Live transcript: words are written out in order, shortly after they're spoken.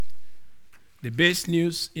the best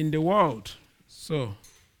news in the world. So,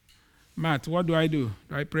 Matt, what do? Do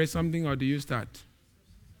I pray something or do you start?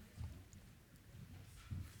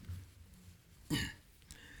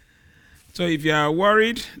 So if you are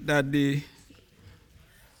worried that the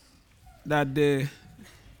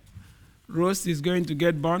roast is going to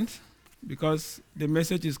get burnt because the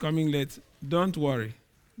message is coming late, don't worry.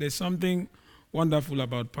 There's something wonderful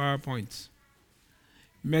about PowerPoints.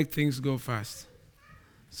 Make things go fast.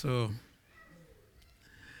 So,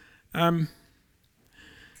 the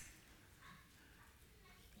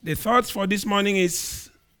thoughts for this morning is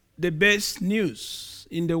the best news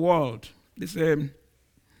in the world. This,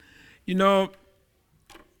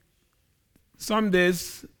 some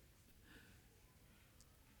days,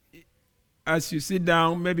 as you sit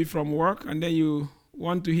down, maybe from work, and then you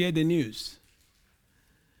want to hear the news,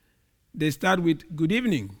 they start with good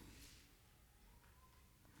evening.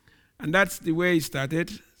 And that's the way it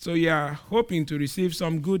started. So you are hoping to receive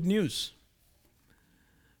some good news.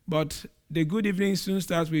 But the good evening soon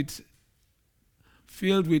starts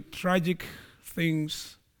filled with tragic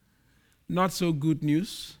things, not so good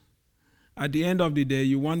news. At the end of the day,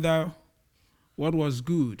 you wonder what was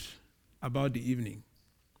good about the evening.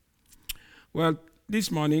 Well, this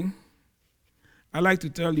morning, I'd like to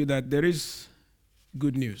tell you that there is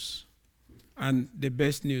good news and the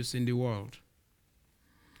best news in the world.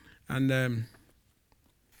 And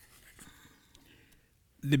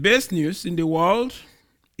the best news in the world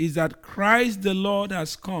is that Christ the Lord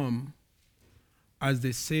has come as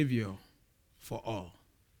the Savior for all.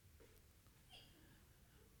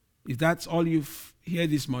 If that's all you hear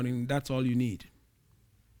this morning, that's all you need.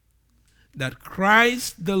 That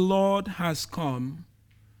Christ the Lord has come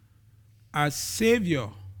as Savior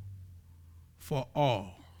for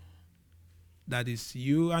all. That is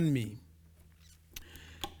you and me.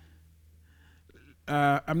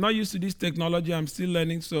 I'm not used to this technology. I'm still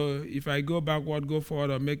learning. So if I go backward, go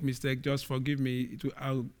forward, or make mistake, just forgive me.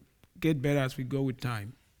 I'll get better as we go with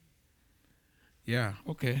time. Yeah,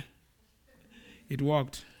 okay. It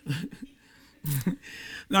worked.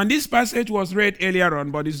 Now, this passage was read earlier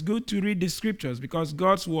on, but it's good to read the scriptures because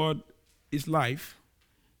God's word is life.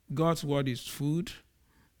 God's word is food,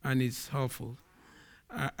 and it's helpful.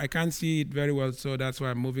 I can't see it very well, so that's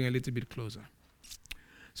why I'm moving a little bit closer.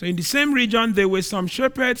 So in the same region, there were some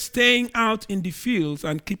shepherds staying out in the fields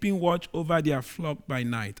and keeping watch over their flock by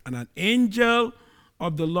night. And an angel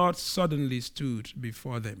of the Lord suddenly stood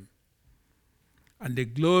before them. And the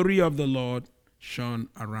glory of the Lord shone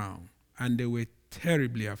around, and they were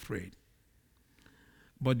terribly afraid.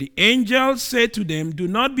 But the angel said to them, "Do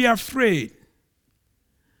not be afraid,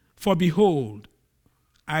 for behold,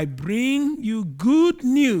 I bring you good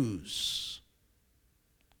news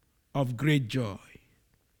of great joy,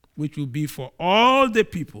 which will be for all the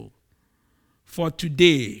people. For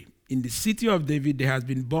today, in the city of David, there has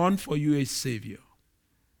been born for you a Savior,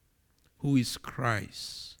 who is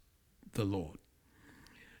Christ the Lord.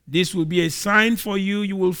 This will be a sign for you.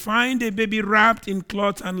 You will find a baby wrapped in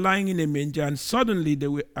cloth and lying in a manger." And suddenly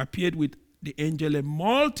there appeared with the angel a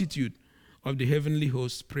multitude of the heavenly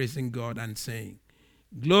hosts, praising God and saying,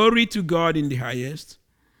 "Glory to God in the highest,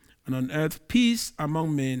 and on earth peace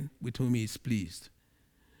among men with whom he is pleased."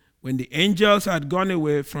 When the angels had gone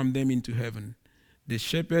away from them into heaven, the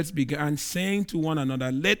shepherds began saying to one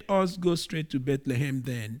another, "Let us go straight to Bethlehem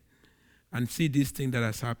then and see this thing that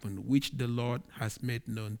has happened, which the Lord has made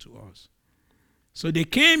known to us." So they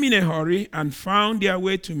came in a hurry and found their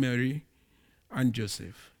way to Mary and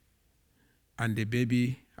Joseph and the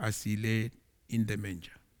baby as he lay in the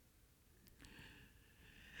manger.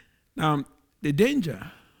 Now, the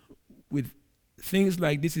danger with things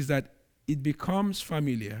like this is that it becomes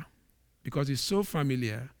familiar. Because it's so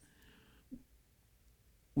familiar,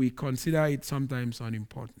 we consider it sometimes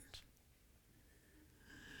unimportant.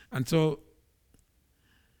 And so,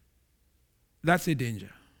 that's a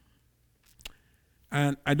danger.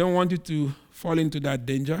 And I don't want you to fall into that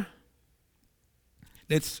danger.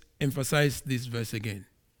 Let's emphasize this verse again.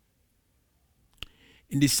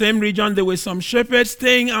 In the same region, there were some shepherds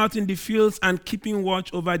staying out in the fields and keeping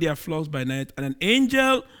watch over their flocks by night. And an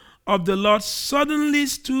angel of the Lord suddenly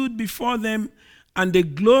stood before them, and the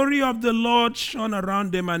glory of the Lord shone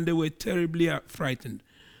around them, and they were terribly frightened.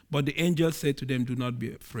 But the angel said to them, "Do not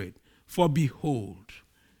be afraid, for behold,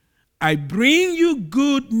 I bring you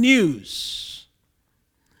good news."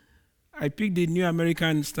 I picked the New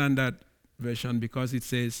American Standard Version because it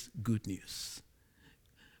says good news.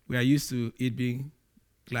 We are used to it being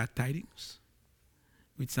glad tidings,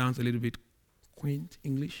 which sounds a little bit quaint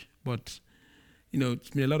English, but it's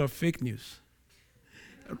been a lot of fake news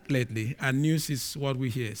lately, and news is what we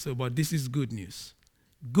hear. So, but this is good news.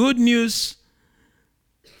 Good news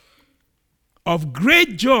of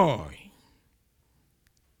great joy,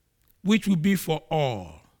 which will be for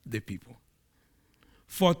all the people.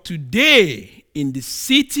 For today, in the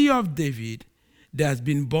city of David, there has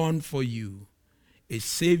been born for you a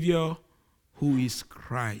Savior who is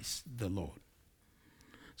Christ the Lord.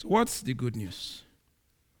 So what's the good news?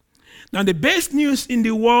 Now, the best news in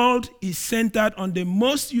the world is centered on the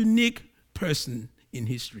most unique person in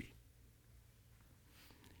history.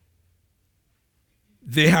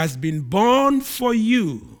 There has been born for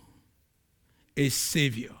you a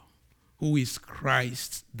Savior who is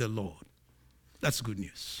Christ the Lord. That's good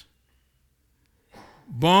news.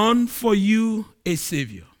 Born for you a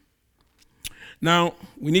Savior. Now,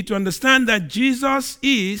 we need to understand that Jesus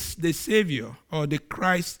is the Savior, or the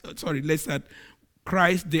Christ,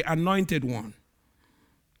 Christ, the Anointed One.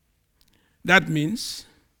 That means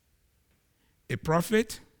a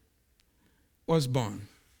prophet was born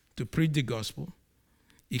to preach the gospel.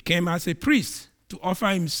 He came as a priest to offer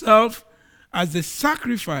himself as the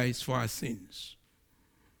sacrifice for our sins,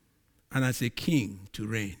 and as a king to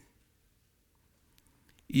reign.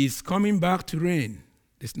 He is coming back to reign.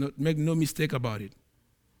 Make no mistake about it.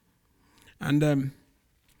 And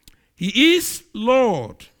he is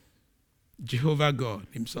Lord, Jehovah God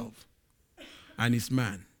himself, and is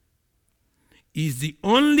man. He is the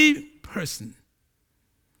only person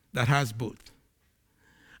that has both.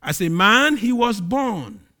 As a man, he was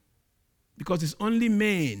born, because it's only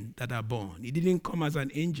men that are born. He didn't come as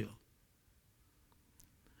an angel.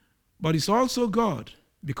 But he's also God,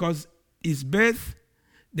 because his birth,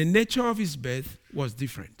 the nature of his birth was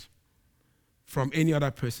different from any other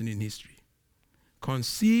person in history.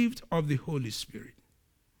 Conceived of the Holy Spirit.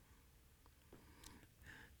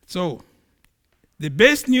 So, the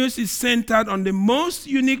best news is centered on the most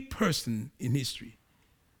unique person in history,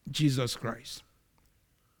 Jesus Christ.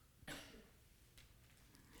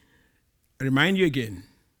 I remind you again,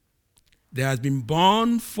 there has been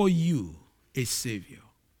born for you a Savior,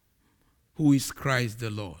 who is Christ the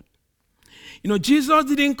Lord. You know, Jesus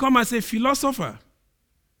didn't come as a philosopher,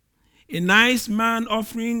 a nice man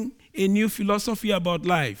offering a new philosophy about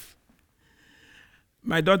life.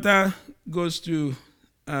 My daughter goes to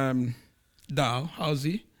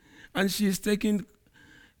Dalhousie, and she's taking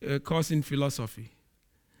a course in philosophy.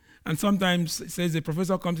 And sometimes, says the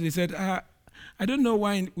professor comes and he said, I don't know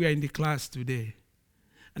why we are in the class today.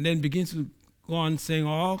 And then begins to go on saying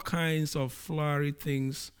all kinds of flowery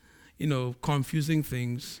things, confusing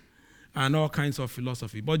things, and all kinds of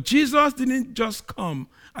philosophy. But Jesus didn't just come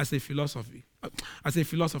as a philosopher,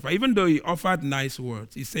 even though he offered nice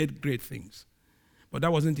words. He said great things. But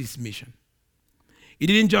that wasn't his mission. He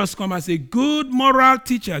didn't just come as a good moral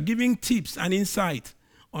teacher, giving tips and insight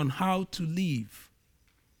on how to live.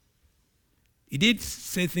 He did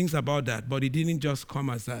say things about that, but he didn't just come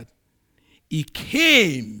as that. He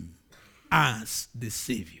came as the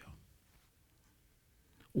Savior.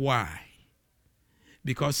 Why?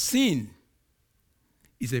 Because sin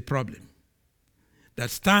is a problem that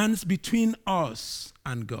stands between us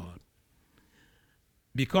and God.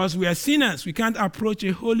 Because we are sinners, we can't approach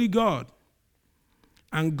a holy God.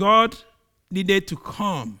 And God needed to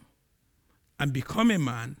come and become a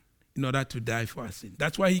man in order to die for our sin.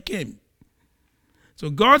 That's why he came. So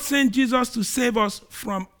God sent Jesus to save us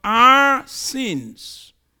from our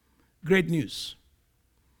sins. Great news.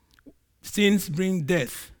 Sins bring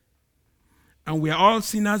death. And we are all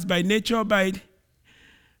sinners by nature, by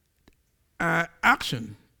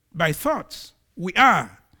action, by thoughts. We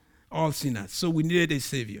are all sinners. So we needed a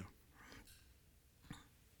Savior.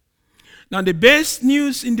 Now, the best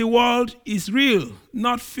news in the world is real,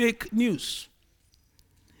 not fake news.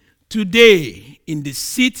 Today, in the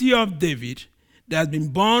city of David, there has been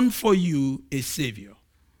born for you a Savior,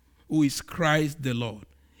 who is Christ the Lord.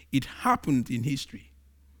 It happened in history.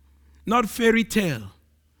 Not fairy tale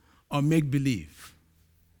or make-believe.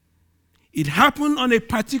 It happened on a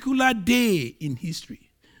particular day in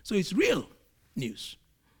history. So it's real news.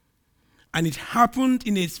 And it happened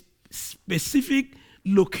in a specific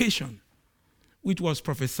location, which was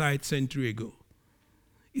prophesied a century ago.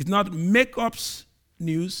 It's not make-ups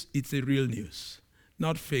news, it's a real news,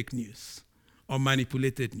 not fake news or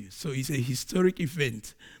manipulated news. So it's a historic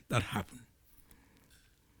event that happened.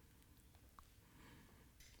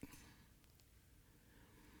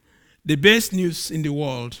 The best news in the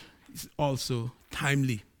world is also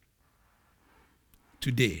timely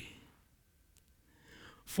today.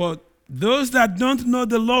 For those that don't know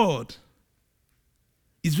the Lord,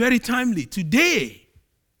 it's very timely. Today,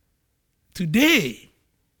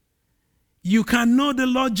 you can know the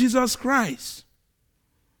Lord Jesus Christ.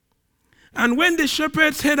 And when the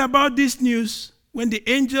shepherds heard about this news, when the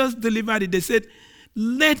angels delivered it, they said,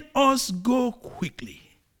 let us go quickly.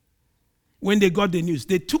 When they got the news,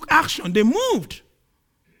 they took action. They moved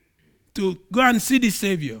to go and see the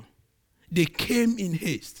Savior. They came in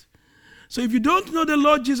haste. So if you don't know the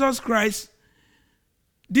Lord Jesus Christ,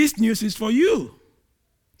 this news is for you.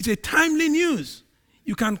 It's a timely news.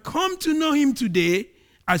 You can come to know him today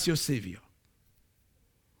as your Savior.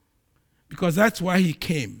 Because that's why he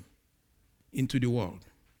came into the world.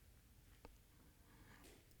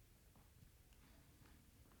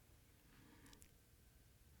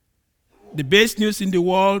 The best news in the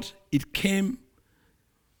world, it came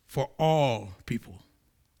for all people.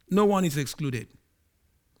 No one is excluded.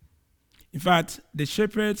 In fact, the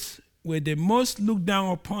shepherds were the most looked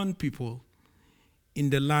down upon people in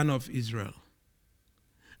the land of Israel.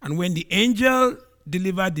 And when the angel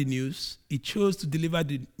delivered the news, he chose to deliver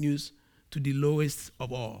the news to the lowest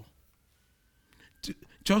of all.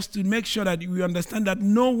 Just to make sure that we understand that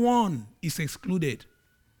no one is excluded.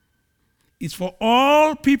 It's for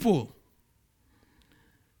all people.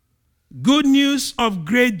 Good news of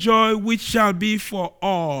great joy, which shall be for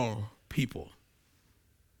all people.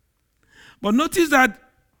 But notice that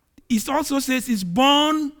it also says it's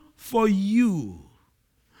born for you.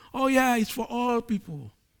 Oh yeah, it's for all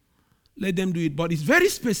people. Let them do it. But it's very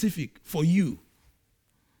specific for you.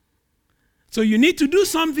 So you need to do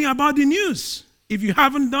something about the news if you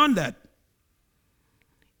haven't done that.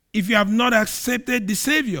 If you have not accepted the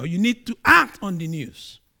Savior, you need to act on the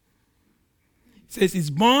news. It says it's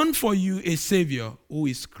born for you a Savior who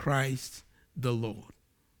is Christ the Lord.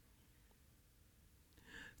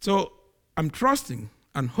 So I'm trusting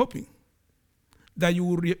and hoping that you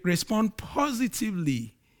will respond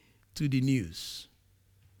positively to the news.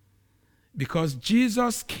 Because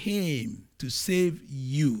Jesus came to save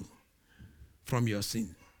you from your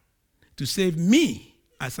sin. To save me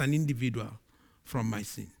as an individual from my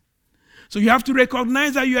sin. So you have to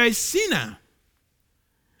recognize that you are a sinner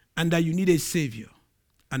and that you need a Savior.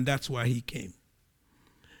 And that's why he came.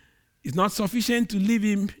 It's not sufficient to leave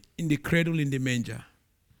him in the cradle in the manger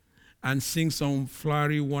and sing some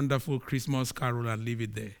flowery, wonderful Christmas carol and leave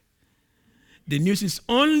it there. The news is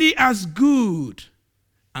only as good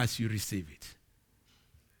as you receive it.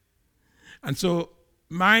 And so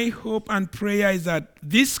my hope and prayer is that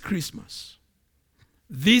this Christmas,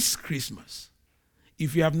 if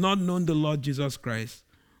you have not known the Lord Jesus Christ,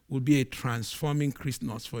 will be a transforming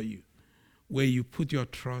Christmas for you, where you put your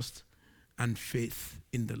trust and faith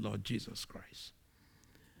in the Lord Jesus Christ.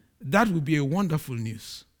 That would be a wonderful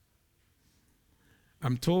news.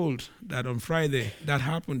 I'm told that on Friday, that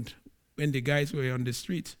happened when the guys were on the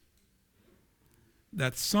street,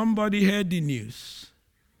 that somebody heard the news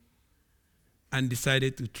and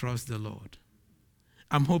decided to trust the Lord.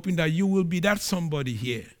 I'm hoping that you will be that somebody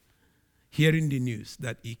here, hearing the news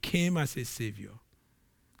that he came as a Savior,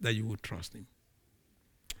 that you will trust him.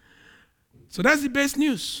 So that's the best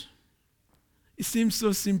news. It seems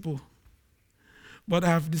so simple. But I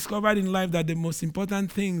have discovered in life that the most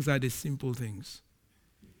important things are the simple things.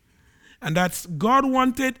 And that's God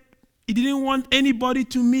wanted, he didn't want anybody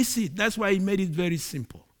to miss it. That's why he made it very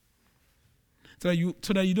simple. So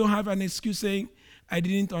that you don't have an excuse saying, I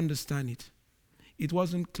didn't understand it. It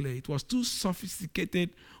wasn't clear. It was too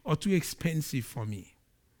sophisticated or too expensive for me.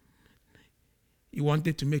 He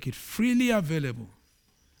wanted to make it freely available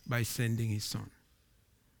by sending his son.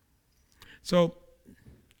 So,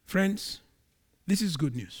 friends, this is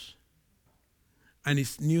good news. And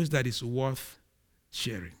it's news that is worth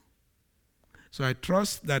sharing. So I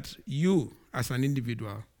trust that you, as an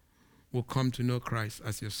individual, will come to know Christ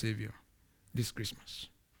as your Savior this Christmas.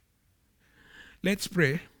 Let's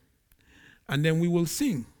pray, and then we will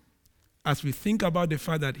sing as we think about the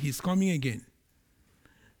fact that he's coming again.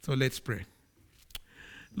 So let's pray.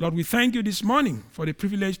 Lord, we thank you this morning for the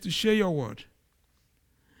privilege to share your word.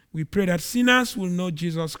 We pray that sinners will know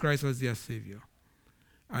Jesus Christ as their Savior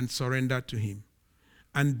and surrender to him.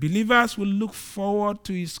 And believers will look forward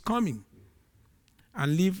to his coming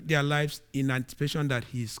and live their lives in anticipation that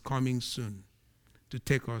he is coming soon to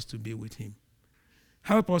take us to be with him.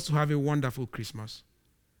 Help us to have a wonderful Christmas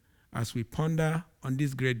as we ponder on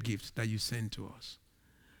this great gift that you sent to us.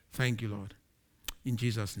 Thank you, Lord. In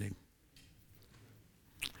Jesus' name.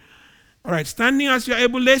 All right, standing as you are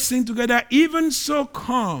able, let's sing together, Even So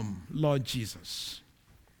Come, Lord Jesus.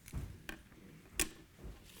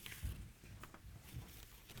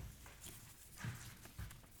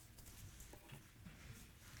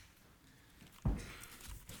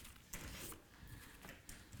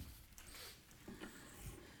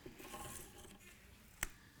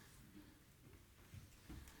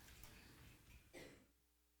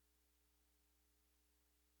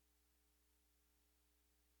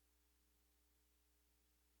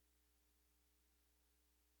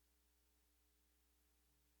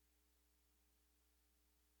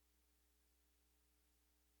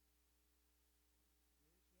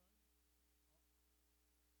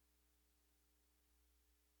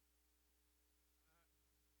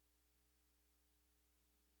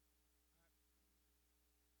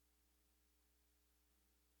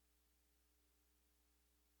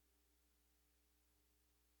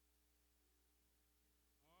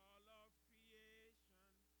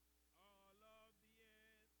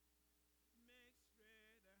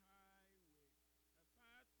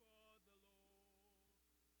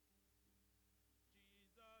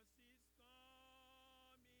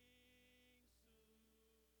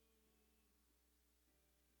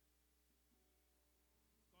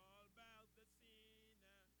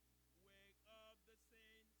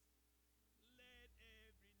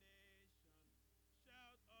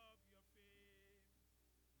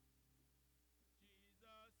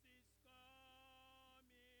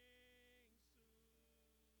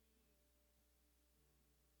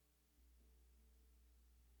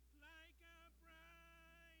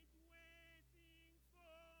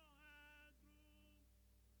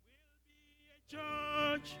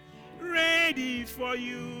 Church, ready for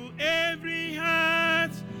you, every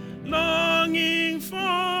heart longing for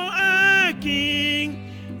a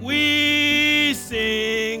king. We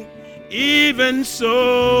sing, even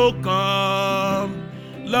so come,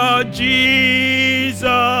 Lord Jesus,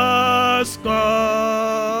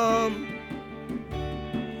 come.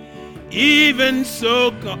 Even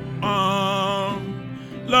so come,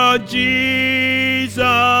 Lord Jesus,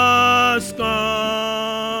 come.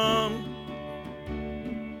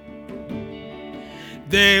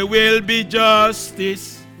 There will be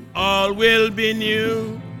justice, all will be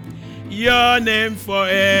new. Your name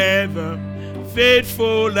forever,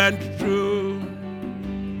 faithful and true.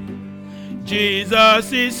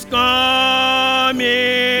 Jesus is coming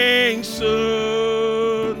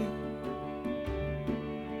soon.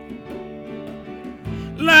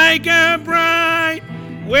 Like a bride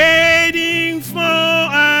waiting for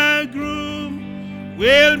a groom,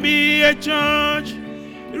 will be a church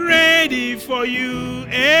ready for you,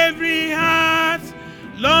 every heart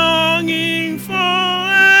longing for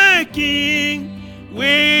a king.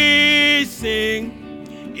 We sing,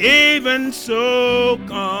 even so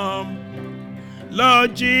come,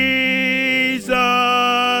 Lord Jesus,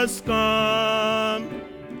 come.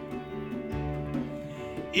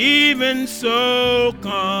 Even so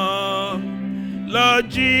come, Lord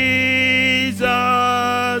Jesus,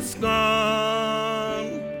 come.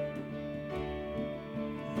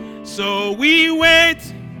 So we wait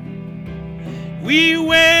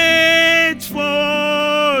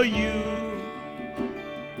for you.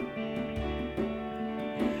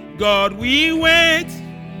 God, we wait,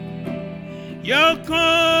 you're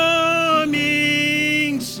coming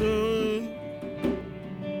soon.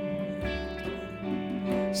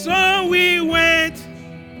 So we wait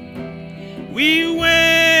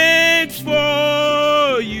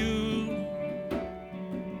for you.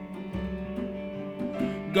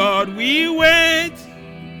 God, we wait,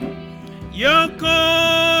 you're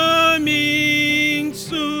coming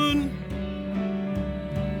soon.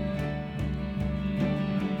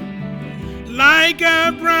 Like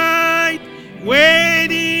a bride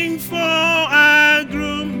waiting for a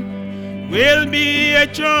groom, will be a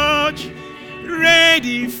church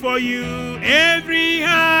ready for you, every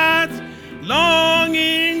heart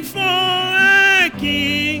longing for a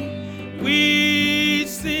king. We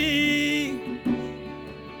sing,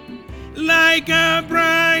 like a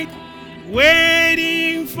bride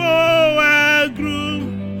waiting for a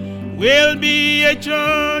groom, will be a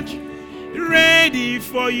church ready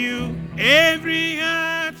for you, every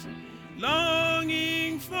heart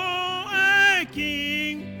longing for a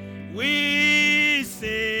king. We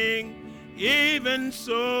sing, even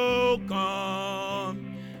so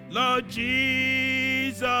come, Lord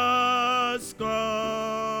Jesus,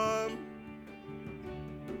 come.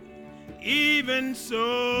 Even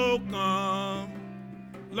so come,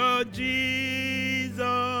 Lord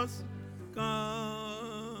Jesus,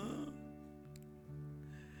 come.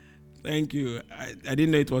 Thank you. I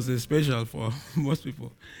didn't know it was a special for most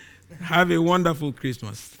people. Have a wonderful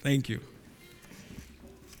Christmas. Thank you.